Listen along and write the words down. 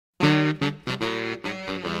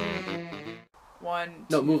1.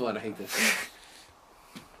 No, move on. I hate this.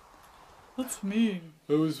 That's mean.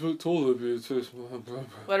 I was told of you.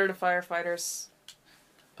 Letter to firefighters.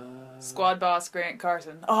 Squad boss Grant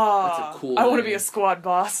Carson. Oh, that's a cool I want to name. be a squad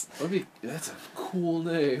boss. That's a cool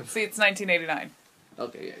name. See, it's 1989.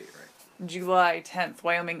 Okay, yeah, you're right. July 10th,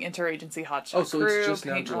 Wyoming Interagency Hotshot Oh, so Crew, it's just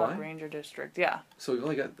now Paint July? Rock Ranger District. Yeah. So we've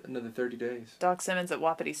only got another 30 days. Doc Simmons at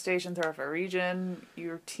Wapiti Station, Thoroughfare Region.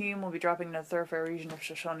 Your team will be dropping into the Thoroughfare Region of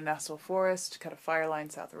Shoshone National Forest to cut a fire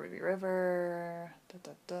line south of Ruby River.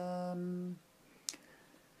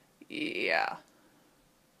 Yeah.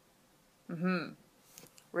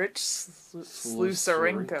 Rich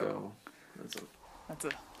Slusarenko. That's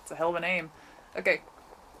a hell of a name. Okay.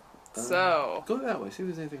 So. Go that way. See if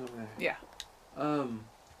there's anything over there. Yeah.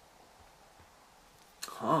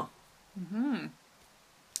 Huh.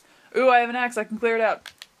 Ooh, I have an axe. I can clear it out.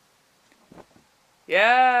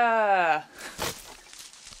 Yeah.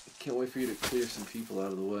 Can't wait for you to clear some people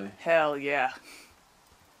out of the way. Hell yeah.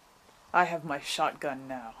 I have my shotgun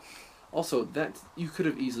now. Also, that you could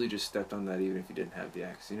have easily just stepped on that even if you didn't have the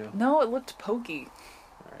axe, you know? No, it looked pokey.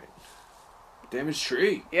 Alright. Damaged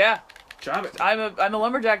tree. Yeah. Chop it. I'm a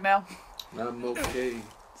lumberjack now. I'm okay.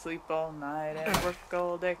 Sleep all night and work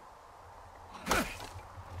all day.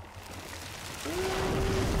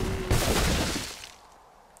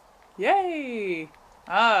 Yay!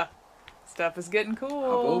 Stuff is getting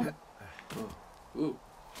cool. Ooh.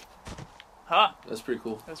 Huh. That's pretty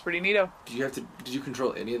cool. That's pretty neato. Did you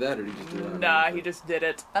control any of that or did you just do that? Nah, he just did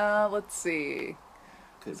it. Let's see.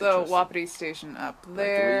 So, Wapiti Station up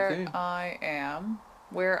there. I am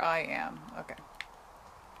where I am. Okay.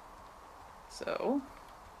 So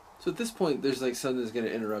at this point, there's like something that's going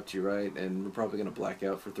to interrupt you, right? And we're probably going to black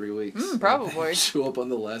out for 3 weeks. Probably. Show up on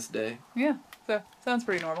the last day. Yeah, so sounds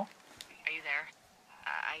pretty normal. Are you there?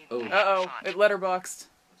 Uh-oh, it letterboxed.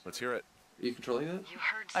 Let's hear it. Are you controlling that? You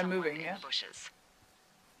heard I'm someone moving, in yeah. the bushes.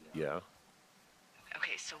 Yeah.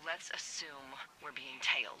 Okay, so let's assume we're being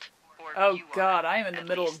tailed. Or Oh you god, are. I am in the At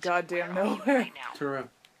middle of least, goddamn where are you nowhere. right now? Turn around.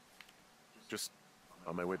 Just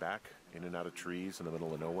on my way back, in and out of trees in the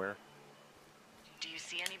middle of nowhere. Do you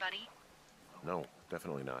see anybody? No,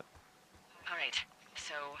 definitely not. All right,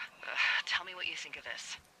 so tell me what you think of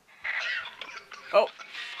this. Oh.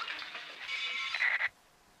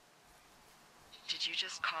 Did you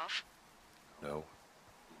just cough? No.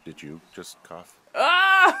 Did you just cough?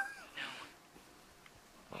 Ah! No.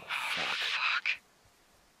 Oh, fuck.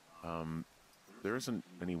 There isn't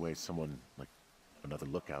any way someone, like, another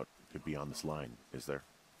lookout could be on this line, is there?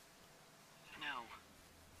 No.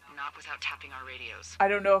 Not without tapping our radios. I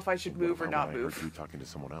don't know if I should What move or about not when I heard move. you talking to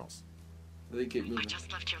someone else? They get I moving.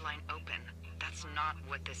 just left your line open. That's not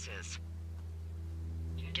what this is.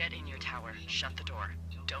 Get in your tower, shut the door.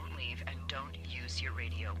 Don't leave, and don't use your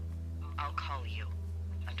radio. I'll call you.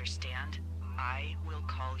 Understand? I will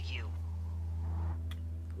call you.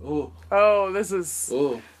 Oh, this is...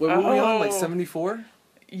 Oh. Wait, what were we on? Like 74?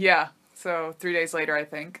 Yeah, so 3 days later, I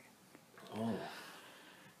think. Oh.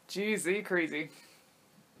 Jeez, crazy.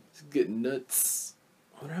 It's getting nuts.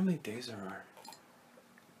 I wonder how many days there are.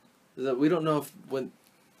 Is that we don't know if when...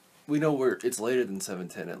 We know it's later than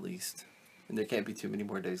 7/10 at least. And there can't be too many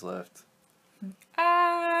more days left.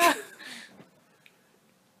 Ah!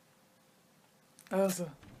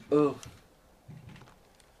 Oh.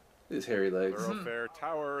 His hairy legs. Thoroughfare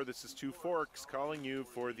Tower, this is Two Forks calling you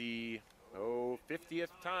for the, 50th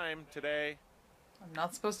time today. I'm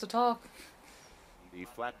not supposed to talk. The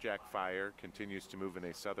Flapjack Fire continues to move in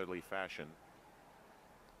a southerly fashion.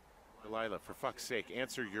 Delilah, for fuck's sake,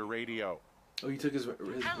 answer your radio. Oh, you took his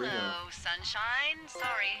ring Hello, off. sunshine.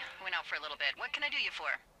 Sorry, went out for a little bit. What can I do you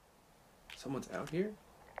for? Someone's out here?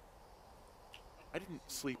 I didn't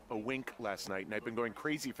sleep a wink last night, and I've been going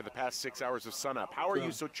crazy for the past 6 hours of sunup. How are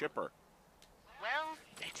you so chipper? Well,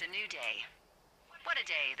 it's a new day. What a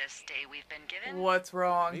day, this day we've been given. What's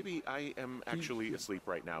wrong? Maybe I am actually asleep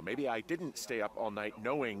right now. Maybe I didn't stay up all night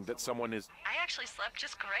knowing that someone is... I actually slept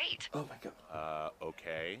just great. Oh my god.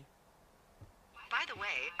 Okay. By the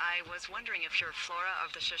way, I was wondering if your Flora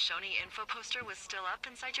of the Shoshone info poster was still up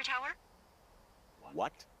inside your tower?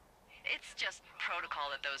 What? It's just protocol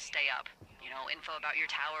that those stay up. You know, info about your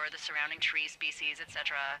tower, the surrounding tree species,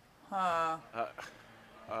 etc. All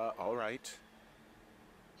right.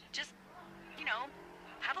 Just, you know,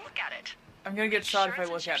 have a look at it. I'm gonna get shot if I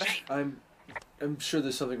look at it. I'm sure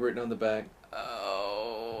there's something written on the back.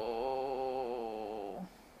 Oh.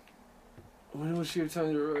 When was she have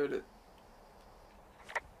time to write it?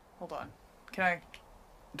 Hold on. Can I...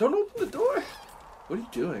 Don't open the door! What are you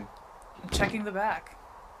doing? I'm checking the back.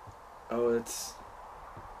 Oh,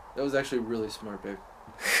 that was actually really smart, babe.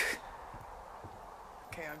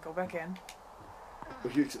 go back in.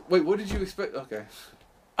 Wait, what did you expect? Okay.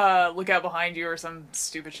 Look out behind you or some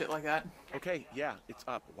stupid shit like that. Okay, yeah, it's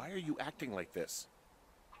up. Why are you acting like this?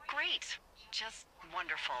 Great. Just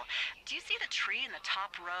wonderful. Do you see the tree in the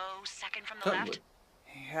top row, second from the Cottonwood. left?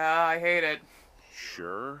 Yeah, I hate it.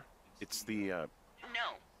 Sure. It's the, No.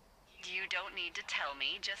 You don't need to tell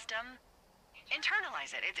me. Just,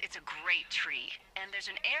 internalize it. It's a great tree. And there's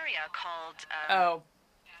an area called, Oh.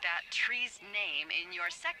 that tree's name in your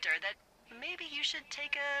sector that maybe you should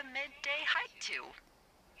take a midday hike to.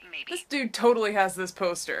 Maybe. This dude totally has this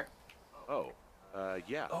poster. oh,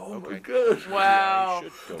 yeah. Oh okay. my god. Wow. I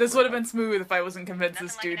should go This for would have a been smooth if I wasn't convinced Nothing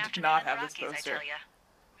this like an dude did afternoon not in have this Rockies, I poster. tell ya.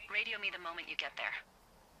 Radio me the moment you get there.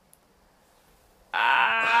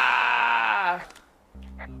 Ah!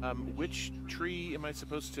 Which tree am I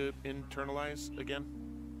supposed to internalize again?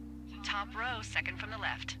 Top row, second from the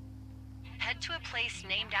left. Head to a place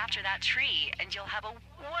named after that tree, and you'll have a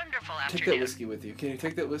wonderful Take afternoon. that whiskey with you. Can you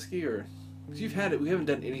take that whiskey, or... Because you've had it. We haven't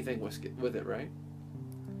done anything with it, right?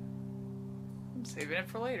 I'm saving it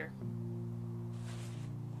for later.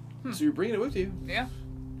 So you're bringing it with you. Yeah.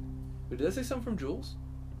 But did that say something from Jules?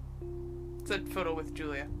 It's a photo with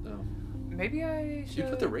Julia. No. Maybe I should... You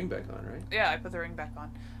put the ring back on, right? Yeah, I put the ring back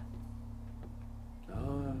on.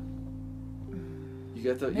 You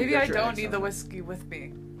got the... Maybe you got I your don't axe need on. the whiskey with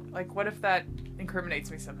me. Like, what if that incriminates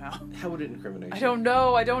me somehow? How would it incriminate I you? don't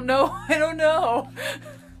know. I don't know. I don't know.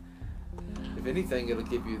 If anything, it'll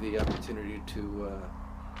give you the opportunity to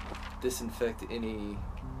disinfect any...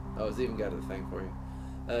 Oh, it's even got a thing for you.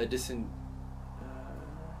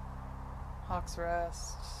 Hawk's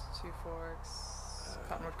Rest, Two Forks,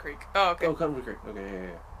 Cottonwood Creek. Oh, okay. Oh, Cottonwood Creek. Okay,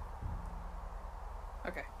 yeah.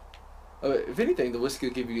 Okay. If anything, the whiskey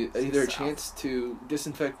will give you either a South. chance to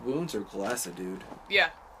disinfect wounds or glass a dude. Yeah.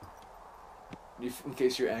 In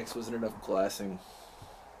case your axe wasn't enough glassing.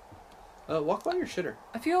 Walk by your shitter.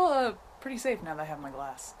 I feel pretty safe now that I have my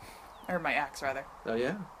glass. Or my axe, rather. Oh,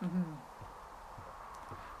 yeah? Mm-hmm.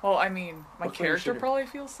 Well, I mean, my Walk by your character shitter. probably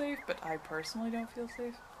feels safe, but I personally don't feel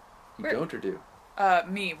safe. You Where- don't or do?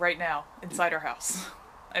 Me, right now, inside our house.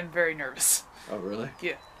 I'm very nervous. Oh, really?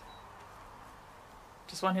 Yeah.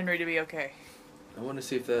 Just want Henry to be okay. I want to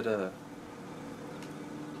see if that,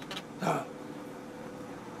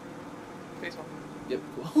 Baseball. Yep.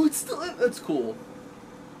 Oh, it's still in. That's cool.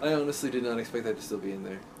 I honestly did not expect that to still be in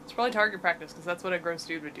there. It's probably target practice, because that's what a gross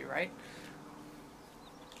dude would do, right?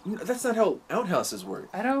 That's not how outhouses work.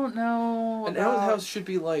 I don't know An about... outhouse should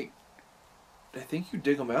be like... I think you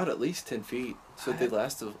dig them out at least 10 feet, so that they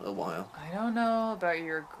last a while. I don't know about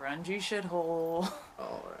your grungy shithole.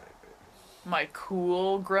 Alright. My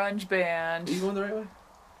cool grunge band. Are you going the right way?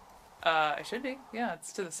 I should be. Yeah,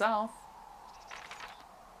 it's to the south.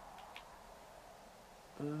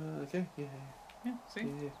 Okay. Yeah. Yeah, see?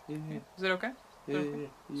 Yeah. Is it okay? Yeah. Okay.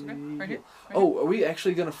 It's okay? Right here? Oh, are we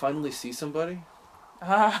actually gonna finally see somebody?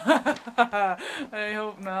 I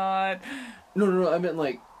hope not. No. I meant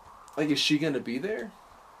like, is she gonna be there?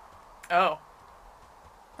 Oh.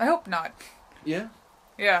 I hope not. Yeah.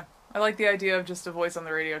 Yeah. I like the idea of just a voice on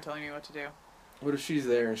the radio telling me what to do. What if she's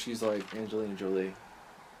there and she's like Angelina Jolie?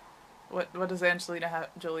 What does Angelina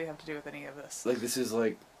Jolie have to do with any of this? Like this is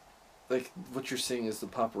like what you're seeing is the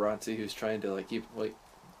paparazzi who's trying to like keep wait,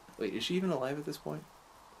 is she even alive at this point?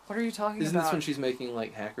 What are you talking Isn't about? this when she's making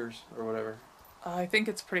like hackers or whatever? I think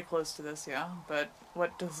it's pretty close to this, yeah. But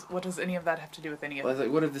what does any of that have to do with any of Well, it?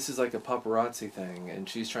 like, what if this is like a paparazzi thing and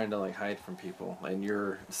she's trying to like hide from people and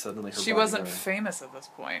you're suddenly her She wasn't bodyguard? famous at this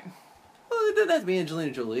point. Well, it doesn't have to be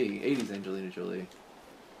Angelina Jolie. 80s Angelina Jolie.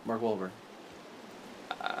 Mark Wahlberg.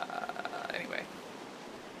 Anyway.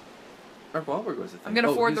 Mark Wahlberg was a thing. I'm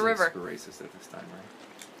gonna ford he the was river. super racist at this time, right?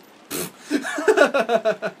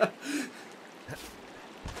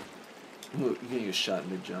 Ooh, you can get a shot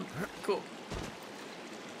mid-jump. Cool.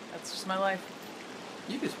 That's just my life.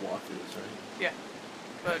 You just walk through this, right? Yeah.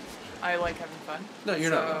 But I like having fun. No,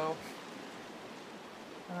 you're not wrong.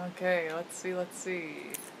 Okay, let's see.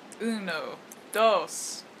 Uno,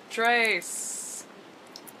 dos, tres,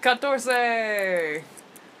 catorce!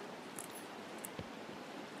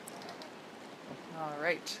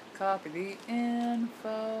 Alright, copy the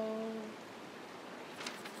info.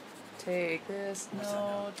 Take this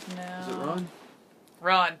note now. Is it Ron?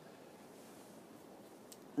 Ron.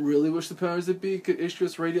 Really wish the powers that be could issue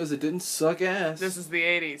us radios that didn't suck ass. This is the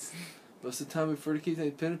 80s. Most of the time we prefer to keep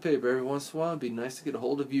things pen and paper. Every once in a while it'd be nice to get a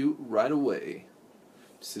hold of you right away.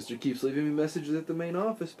 Sister keeps leaving me messages at the main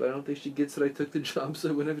office, but I don't think she gets that I took the job so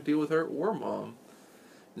I wouldn't have to deal with her or Mom.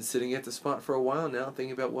 Been sitting at the spot for a while now,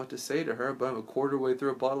 thinking about what to say to her, but I'm a quarter way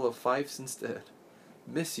through a bottle of Fifes instead.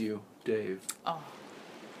 Miss you, Dave. Oh.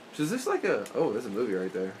 So is this like a... Oh, there's a movie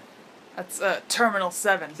right there. That's Terminal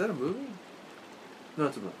 7. Is that a movie? No,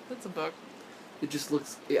 it's a book. That's a book. It just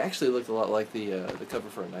looks... It actually looked a lot like the cover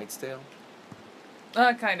for A Knight's Tale.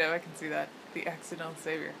 Kind of. I can see that. The Accidental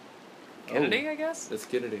Savior. Kennedy, I guess? That's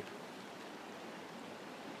Kennedy.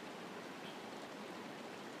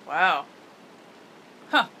 Wow.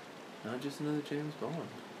 Huh. Not just another James Bond.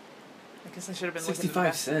 I guess I should have been looking 65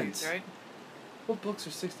 at the cents. cents, right? What books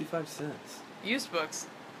are 65 cents? Used books.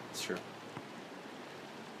 That's true.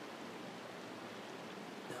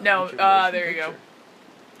 No, Feature motion there you go. picture.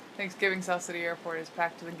 Thanksgiving South City Airport is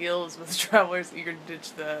packed to the gills with travelers eager to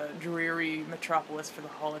ditch the dreary metropolis for the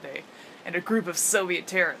holiday. And a group of Soviet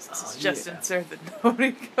terrorists is just yeah. insert that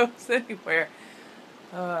nobody goes anywhere.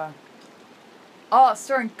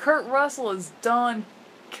 Starring Kurt Russell as Don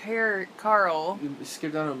Carl. You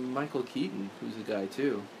skipped down on Michael Keaton, who's a guy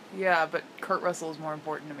too. Yeah, but Kurt Russell is more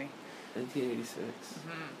important to me. 1986.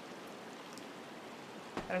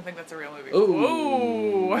 I don't think that's a real movie. Ooh.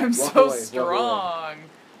 Whoa, I'm Walk so away, walk strong.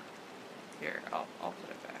 Here, I'll put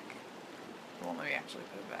it back. Well, let me actually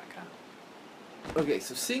put it back, huh? Okay,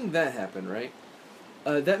 so seeing that happen, right?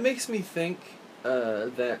 That makes me think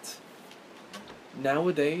that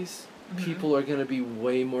nowadays people are gonna be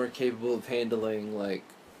way more capable of handling like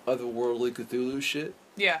otherworldly Cthulhu shit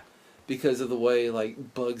Yeah. because of the way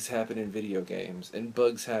like bugs happen in video games and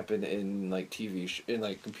bugs happen in like in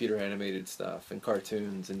like computer animated stuff and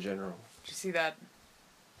cartoons in general. Did you see that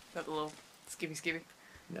little skibby?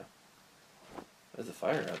 No, there's a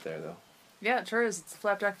fire out there though. Yeah, it sure is. It's a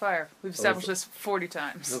flapjack fire. We've established this 40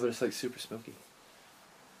 times. No, but it's like super smoky.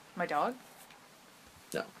 My dog?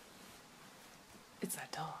 No. It's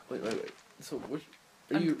that dog. Wait. So what?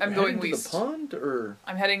 I'm Are you going heading to west. the pond or?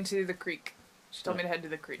 I'm heading to the creek. She told me to head to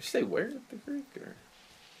the creek. Did you say where at the creek or?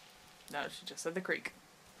 No, she just said the creek.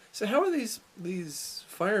 So how are these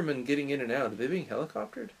firemen getting in and out? Are they being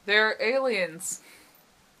helicoptered? They're aliens.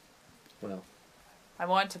 Well, I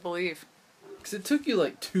want to believe. because it took you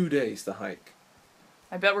like 2 days to hike.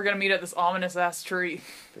 I bet we're gonna meet at this ominous ass tree.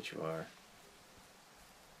 Bet you are.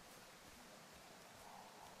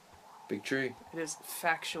 Big tree. It is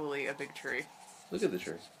factually a big tree. Look at the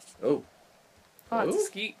tree. Oh. Oh, it's Oh? a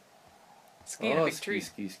ski. Ski in a big tree.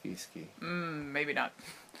 Ski. Maybe not.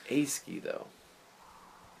 A ski though.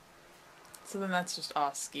 So then that's just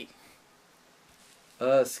ski.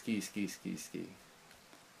 Ski.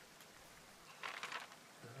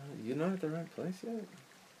 You're not at the right place yet?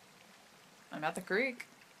 I'm at the creek.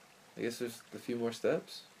 I guess there's a few more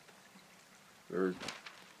steps. Or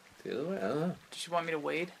the other way? I don't know. Does she want me to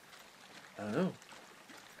wade? I don't know.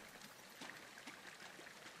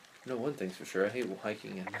 No, one thing's for sure. I hate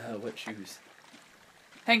hiking in wet shoes.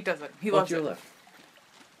 Hank does it. He Walk loves to your it. left.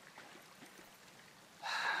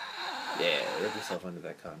 Yeah, rub yourself under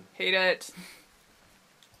that cotton. Hate it.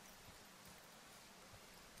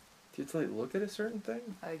 Do you have to like look at a certain thing?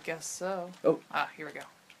 I guess so. Oh. Here we go.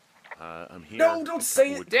 I'm here. No, don't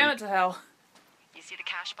say it. Wood Damn it Creek. to hell. You see the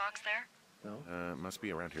cash box there? No. Must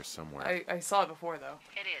be around here somewhere. I saw it before, though.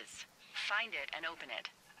 It is. Find it and open it.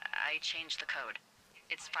 I changed the code.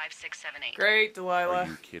 It's 5678. Great, Are Delilah.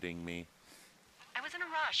 you kidding me? I was in a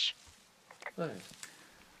rush. Nice.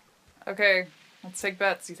 Okay, let's take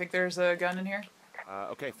bets. You think there's a gun in here?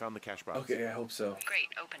 Okay, found the cash box. Okay, I hope so. Great,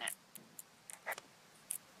 open it.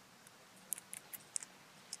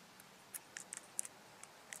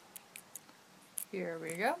 Here we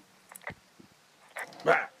go.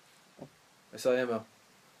 Ah! I saw ammo.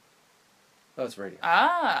 Oh, it's radio.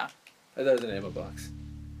 Ah! I thought it was an ammo box.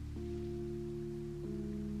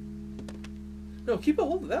 No, keep a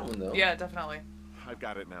hold of that one though. Yeah, definitely. I've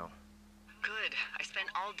got it now. Good. I spent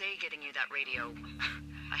all day getting you that radio.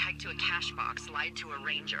 I hiked to a cash box, lied to a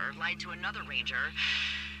ranger, lied to another ranger,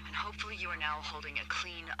 and hopefully you are now holding a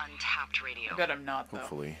clean, untapped radio. I bet I'm not, though.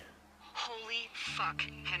 Hopefully. Holy fuck,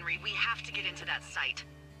 Henry. We have to get into that site.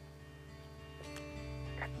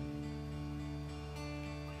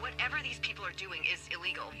 Whatever these people are doing is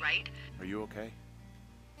illegal, right? Are you okay?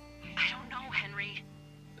 I don't know, Henry.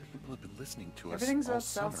 People have been listening to us Everything's all about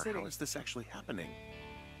South summer. City. How is this actually happening?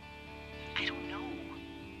 I don't know.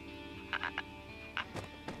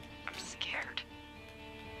 I'm scared.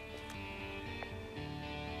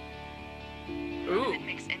 None of Ooh. it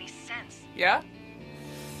makes any sense. Yeah?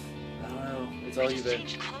 I don't know. It's I all just you, babe.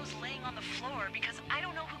 changed clothes laying on the floor because I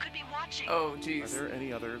don't know who could be watching. Oh, Are jeez. there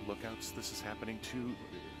any other lookouts this is happening to?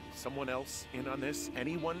 Someone else in on this?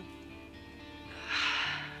 Anyone?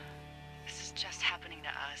 This is just happening to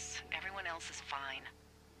us. Everyone else is fine.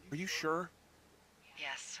 Are you sure?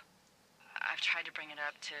 Yes. I've tried to bring it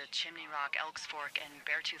up to Chimney Rock, Elks Fork, and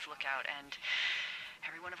Beartooth Lookout, and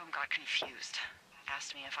Every one of them got confused.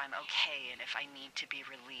 Asked me if I'm okay and if I need to be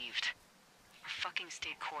relieved. Our fucking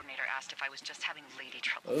state coordinator asked if I was just having lady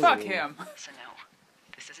trouble. Oh. Fuck him. So no,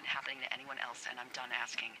 this isn't happening to anyone else, and I'm done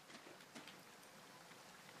asking.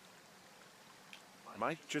 Am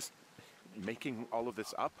I just making all of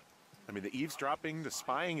this up? I mean, the eavesdropping, the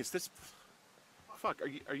spying, is this... Fuck,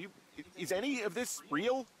 are you... Is any of this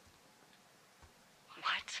real?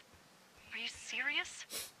 What? Are you serious?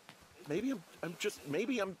 Maybe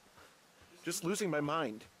I'm just losing my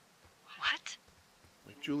mind. What?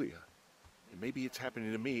 Like Julia. And maybe it's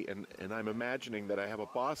happening to me, and I'm imagining that I have a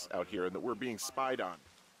boss out here and that we're being spied on.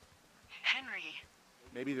 Henry.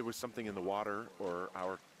 Maybe there was something in the water, or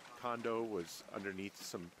our condo was underneath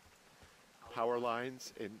some power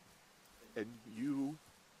lines, and you,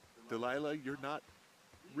 Delilah, you're not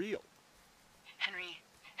real. Henry,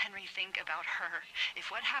 think about her.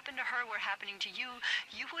 If what happened to her were happening to you,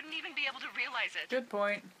 you wouldn't even be able to realize it. Good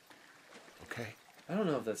point. Okay. I don't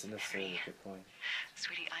know if that's necessarily a good point.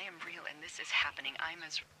 Sweetie, I am real, and this is happening. I'm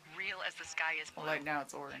as real as the sky is blue. Well, right now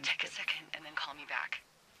it's orange. Take a second, and then call me back.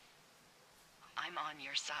 I'm on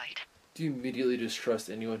your side. Do you immediately distrust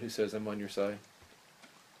anyone who says I'm on your side?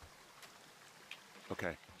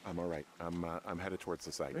 Okay, I'm all right. I'm headed towards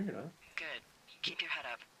the site. No, you're not. Good. Keep your head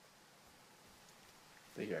up.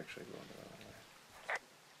 I think you're actually going the wrong way.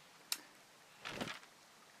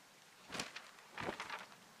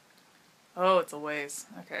 Oh, it's a ways.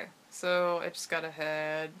 Okay. So I just gotta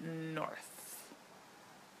head north.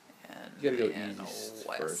 And You gotta go then east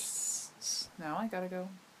west. first. No, I gotta go.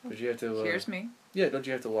 But you have to... Here's me. Yeah, don't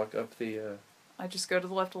you have to walk up the... I just go to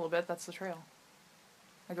the left a little bit. That's the trail.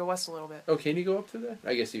 I go west a little bit. Oh, can you go up to that?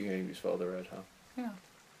 I guess you can just follow the road, huh? Yeah.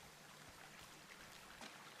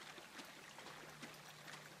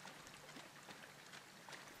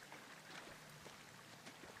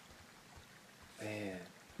 Man.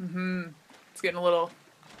 Mm-hmm. It's getting a little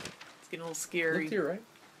scary. Look to your right.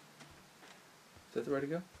 Is that the way to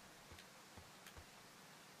go?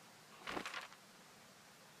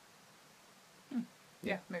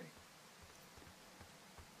 Yeah, maybe.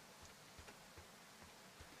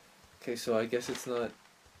 Okay, so I guess it's not...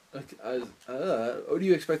 Okay, what do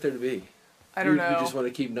you expect there to be? I don't know. You just want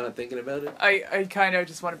to keep not thinking about it? I kind of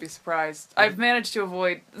just want to be surprised. I've managed to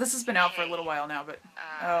avoid... This has been out for a little while now, but...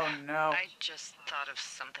 Oh, no. I just thought of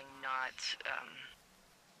something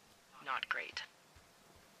not great.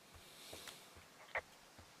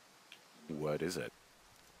 What is it?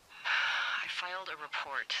 I filed a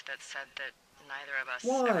report that said that neither of us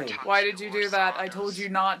Why? ever talked Why to did you or do that? saw I told those you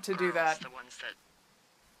not to do girls, that. The ones that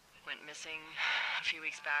went missing a few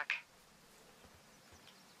weeks back.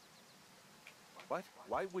 What?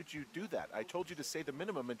 Why would you do that? I told you to say the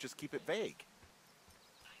minimum and just keep it vague.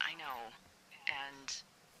 I know, and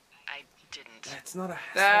I didn't. That's not a...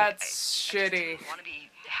 That's I shitty. just didn't want to be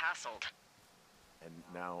hassled. And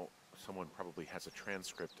now someone probably has a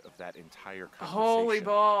transcript of that entire conversation. Holy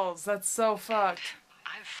balls. That's so fucked.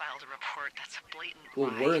 I've filed a report that's a blatant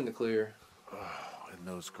Well, lie. we're in the clear. Oh, and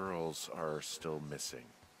those girls are still missing.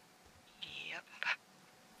 Yep.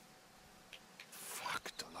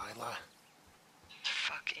 Fuck, Delilah.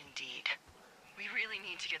 Fuck indeed. We really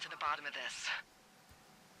need to get to the bottom of this.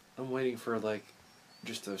 I'm waiting for, like,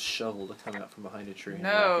 just a shovel to come out from behind a tree and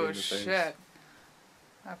whack you No in the face. shit.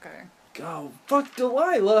 Okay. Go, fuck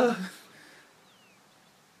Delilah!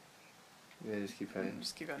 Yeah, just keep heading.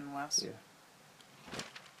 Just keep heading west. Yeah.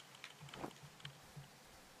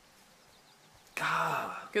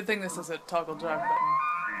 God. Good thing this is a toggle jog button.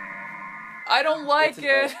 I don't like That's an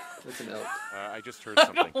it. elk. That's an elk. I just heard I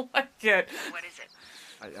something. don't like it. What is it?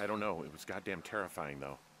 I don't know. It was goddamn terrifying,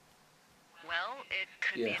 though. Well, it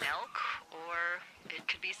could be Yeah. an elk, or it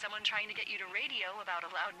could be someone trying to get you to radio about a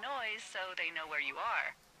loud noise so they know where you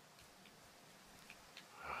are.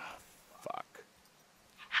 Fuck.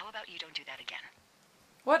 How about you don't do that again?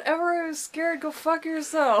 Whatever, I was scared, go fuck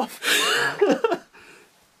yourself.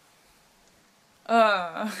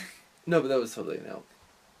 No, but that was totally an elk.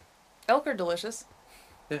 Elk are delicious.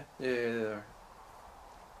 Yeah, they are.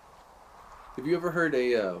 Have you ever heard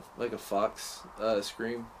a like a fox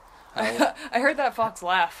scream? Howl? I heard that fox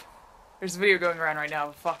laugh. There's a video going around right now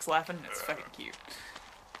of a fox laughing. It's fucking cute.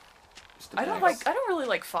 Just a I don't fox. really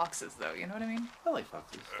like foxes though. You know what I mean? I like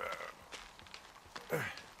foxes.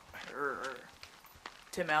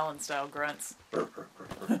 Tim Allen style grunts.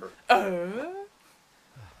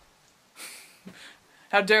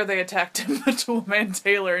 How dare they attack Tim the Toolman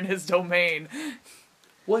Taylor in his domain?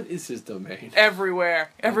 What is his domain?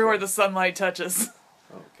 Everywhere the sunlight touches.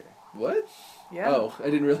 Okay. What? Yeah. Oh, I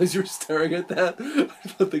didn't realize you were staring at that. I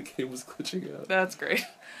thought the game was glitching out. That's great.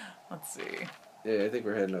 Let's see. Yeah, I think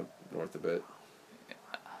we're heading up north a bit.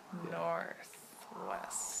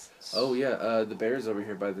 Northwest. Oh yeah, the bears over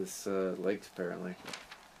here by this lake apparently.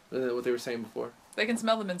 Isn't that what they were saying before? They can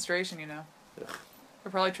smell the menstruation, you know. Ugh.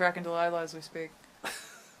 They're probably tracking Delilah as we speak.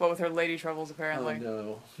 What with her lady troubles, Oh apparently.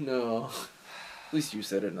 no. At least you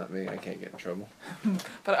said it, not me. I can't get in trouble.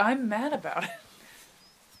 But I'm mad about it.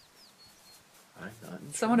 I'm not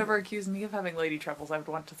in Someone trouble. ever accused me of having lady troubles, I would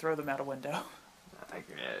want to throw them out a window.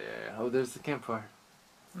 Yeah. Oh, there's the campfire.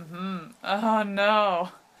 Oh no.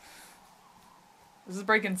 This is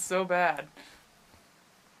breaking so bad.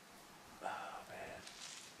 Oh man.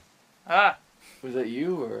 Ah! Was that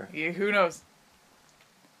you or? Yeah, who knows?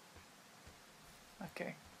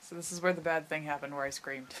 Okay, so this is where the bad thing happened, where I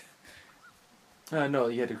screamed. No,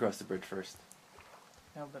 you had to cross the bridge first.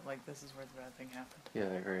 No, but like, this is where the bad thing happened. Yeah,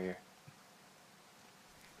 like right here.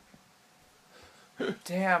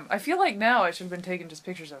 Damn, I feel like now I should have been taking just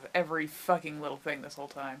pictures of every fucking little thing this whole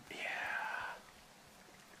time. Yeah.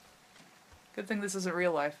 Good thing this isn't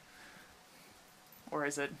real life. Or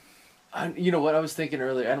is it? You know what I was thinking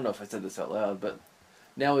earlier? I don't know if I said this out loud, but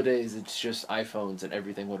nowadays it's just iPhones and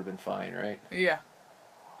everything would have been fine, right? Yeah.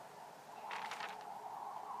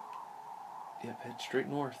 Yep, head straight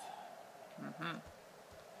north.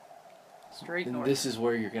 Straight And north. this is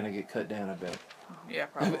where you're gonna get cut down a bit. Yeah,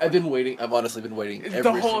 probably. I've been waiting. I've honestly been waiting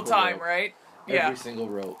The whole time, rope. right? Yeah. Every single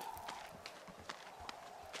rope.